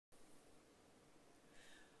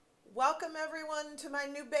Welcome everyone to my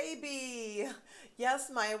new baby. Yes,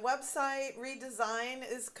 my website redesign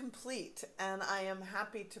is complete and I am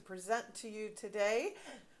happy to present to you today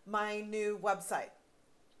my new website.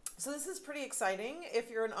 So this is pretty exciting if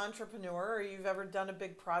you're an entrepreneur or you've ever done a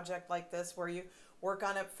big project like this where you work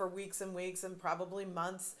on it for weeks and weeks and probably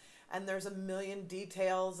months, and there's a million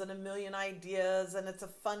details and a million ideas and it's a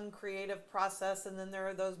fun creative process, and then there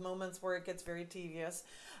are those moments where it gets very tedious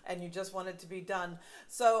and you just want it to be done.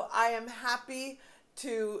 So I am happy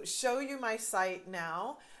to show you my site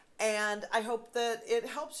now, and I hope that it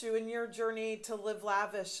helps you in your journey to live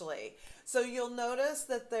lavishly. So you'll notice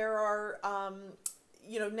that there are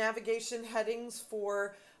navigation headings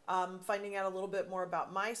for finding out a little bit more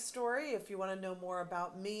about my story, if you want to know more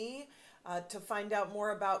about me, to find out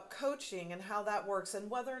more about coaching and how that works and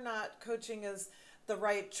whether or not coaching is the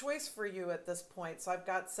right choice for you at this point. So I've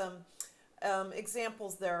got some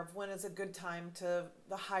examples there of when is a good time to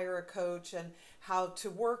hire a coach and how to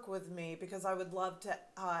work with me, because I would love to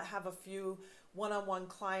have a few one-on-one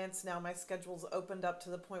clients now. My schedule's opened up to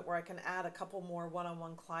the point where I can add a couple more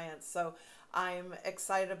one-on-one clients. So I'm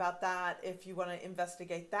excited about that. If you want to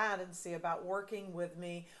investigate that and see about working with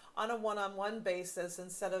me on a one-on-one basis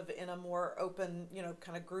instead of in a more open,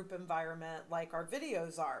 kind of group environment like our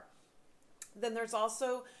videos are. Then there's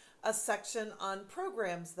also a section on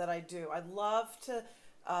programs that I do. I love to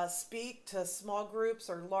speak to small groups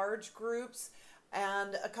or large groups.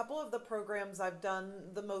 And a couple of the programs I've done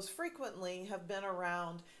the most frequently have been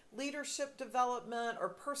around leadership development or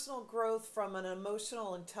personal growth from an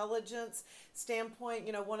emotional intelligence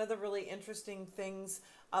standpoint. One of the really interesting things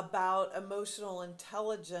about emotional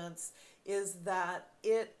intelligence is that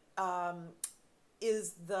it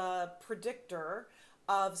is the predictor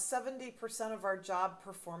of 70% of our job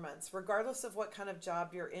performance, regardless of what kind of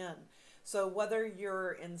job you're in. So whether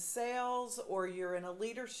you're in sales or you're in a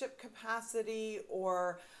leadership capacity,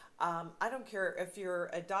 or I don't care if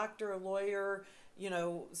you're a doctor, a lawyer,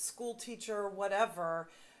 school teacher, whatever,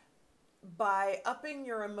 by upping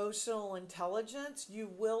your emotional intelligence, you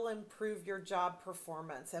will improve your job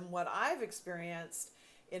performance. And what I've experienced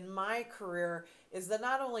in my career is that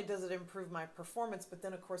not only does it improve my performance, but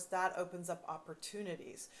then of course that opens up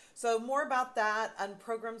opportunities. So more about that and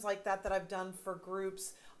programs like that I've done for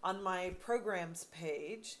groups on my programs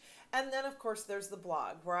page. And then of course there's the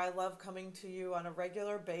blog, where I love coming to you on a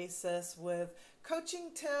regular basis with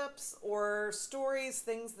coaching tips or stories,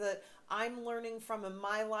 things that I'm learning from in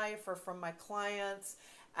my life or from my clients.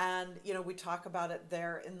 And we talk about it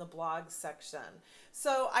there in the blog section.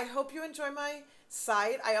 So I hope you enjoy my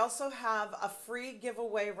site. I also have a free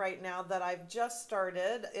giveaway right now that I've just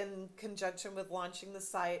started in conjunction with launching the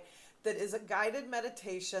site, that is a guided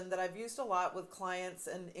meditation that I've used a lot with clients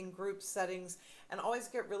and in group settings and always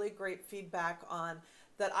get really great feedback on,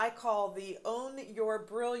 that I call the Own Your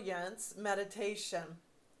Brilliance meditation.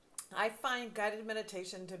 I find guided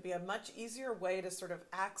meditation to be a much easier way to sort of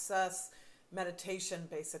access meditation,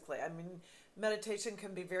 basically. I mean, meditation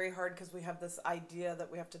can be very hard because we have this idea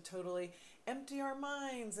that we have to totally empty our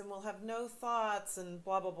minds and we'll have no thoughts and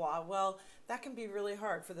blah, blah, blah. Well, that can be really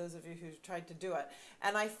hard for those of you who've tried to do it.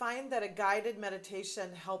 And I find that a guided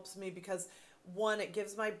meditation helps me because, one, it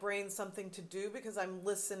gives my brain something to do because I'm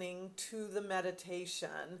listening to the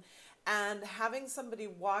meditation, and having somebody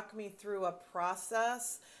walk me through a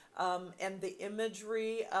process and the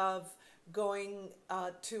imagery of going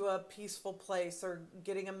to a peaceful place or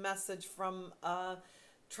getting a message from a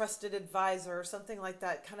trusted advisor or something like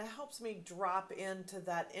that kind of helps me drop into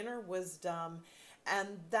that inner wisdom.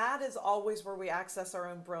 And that is always where we access our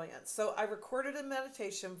own brilliance. So I recorded a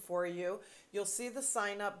meditation for you. You'll see the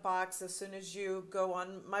sign up box as soon as you go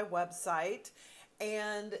on my website.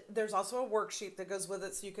 And there's also a worksheet that goes with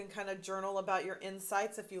it, so you can kind of journal about your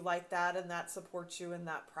insights if you like that, and that supports you in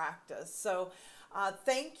that practice. So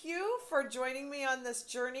thank you for joining me on this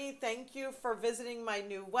journey. Thank you for visiting my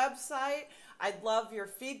new website. I'd love your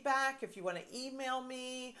feedback. If you want to email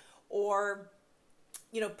me or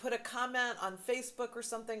put a comment on Facebook or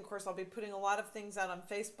something. Of course, I'll be putting a lot of things out on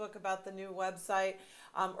Facebook about the new website.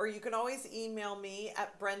 Or you can always email me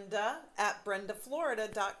at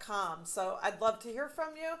brenda@brendaflorida.com. So I'd love to hear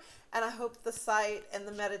from you, and I hope the site and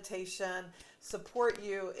the meditation support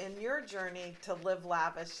you in your journey to live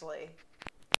lavishly.